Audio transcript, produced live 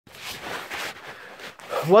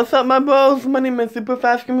What's up, my bros? My name is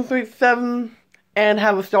SuperFastGamer37, and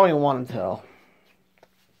have a story I want to tell.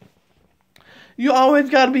 You always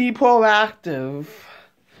gotta be proactive.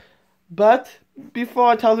 But before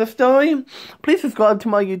I tell the story, please subscribe to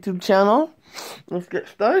my YouTube channel. Let's get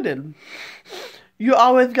started. You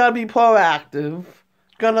always gotta be proactive.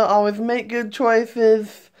 Gotta always make good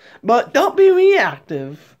choices, but don't be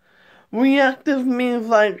reactive. Reactive means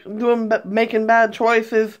like making bad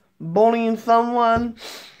choices, bullying someone.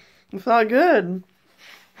 It's not good.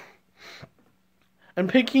 And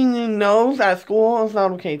picking your nose at school is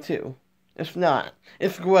not okay too. It's not.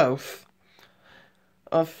 It's gross.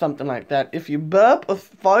 Or something like that. If you burp or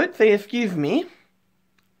fart, say excuse me.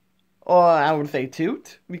 Or I would say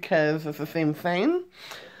toot, because it's the same thing.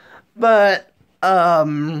 But,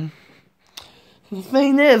 the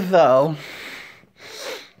thing is though,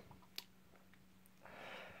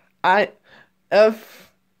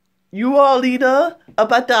 if you are a leader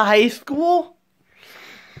up at the high school,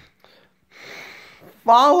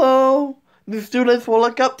 follow, the students will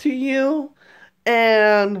look up to you,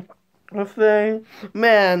 and they'll say,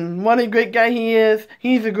 man, what a great guy he is,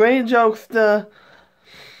 he's a great jokester,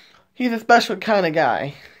 he's a special kind of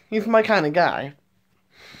guy, he's my kind of guy.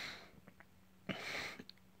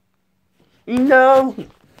 You know,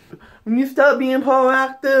 when you start being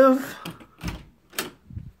proactive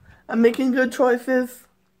and making good choices,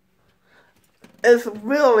 it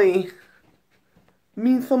really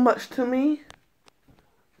means so much to me.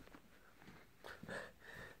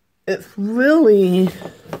 It's really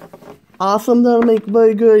awesome to make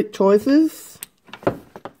very good choices.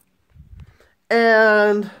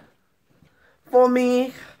 And for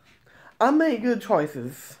me, I make good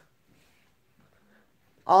choices.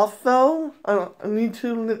 Also, you need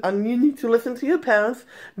to listen to your parents,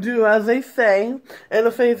 do as they say, and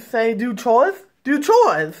if they say do chores, do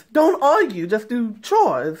chores. Don't argue, just do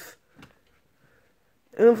chores.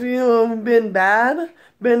 And if you've been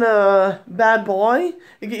a bad boy,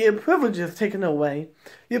 you get your privileges taken away.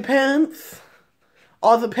 Your parents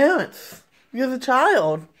are the parents. You're the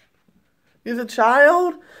child. You're the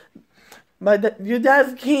child, but your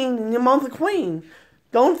dad's a king and your mom's a queen.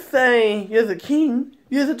 Don't say you're the king,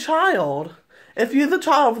 you're the child. If you're the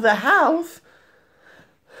child of the house,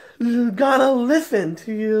 you gotta listen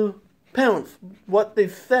to your parents, what they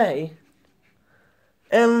say.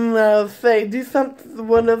 And say, do something,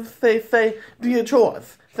 whenever they say, do your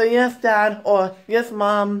chores. Say yes, Dad, or yes,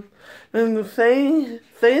 Mom. And say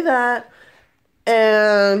that,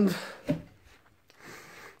 and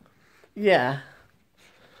yeah.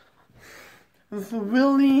 It's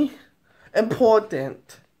really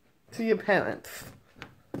important to your parents.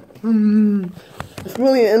 It's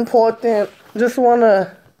really important. Just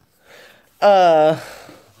wanna,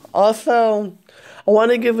 also, I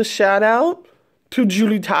wanna give a shout out to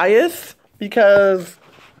Julie Tyus, because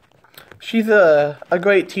she's a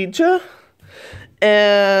great teacher,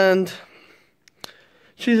 and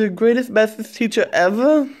she's the greatest, bestest teacher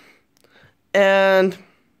ever, and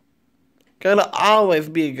gonna always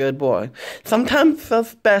be a good boy. Sometimes so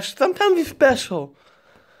special, sometimes he's special,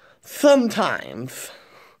 sometimes,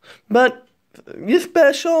 but you're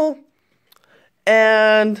special,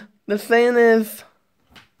 and the thing is,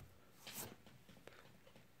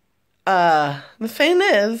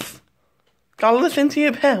 gotta listen to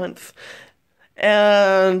your parents,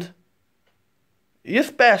 and you're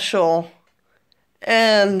special,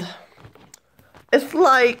 and it's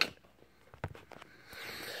like,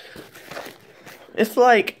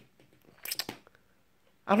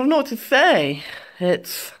 I don't know what to say,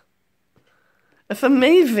 it's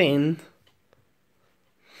amazing.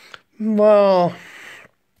 Well,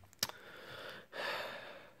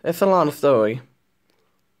 it's a long story.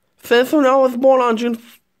 Since when I was born on June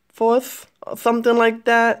 4th, or something like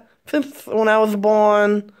that, since when I was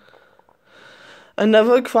born, I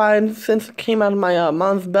never cried since it came out of my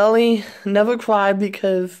mom's belly. Never cried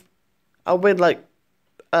because I weighed like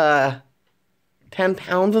 10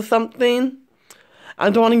 pounds or something. I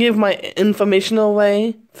don't want to give my information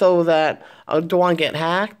away so that I don't want to get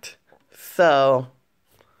hacked. So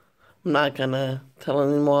I'm not gonna tell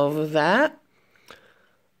any more of that.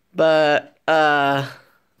 But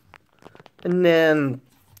and then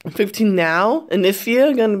I'm 15 now, and this year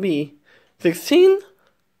I'm gonna be 16.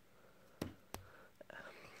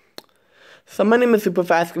 So my name is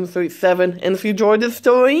SuperFastGamer37, and if you enjoyed this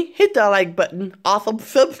story, hit that like button. Also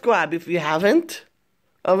subscribe if you haven't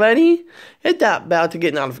already. Hit that bell to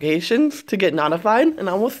get notifications, to get notified, and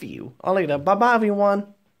I will see you all later. Bye bye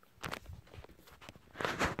everyone.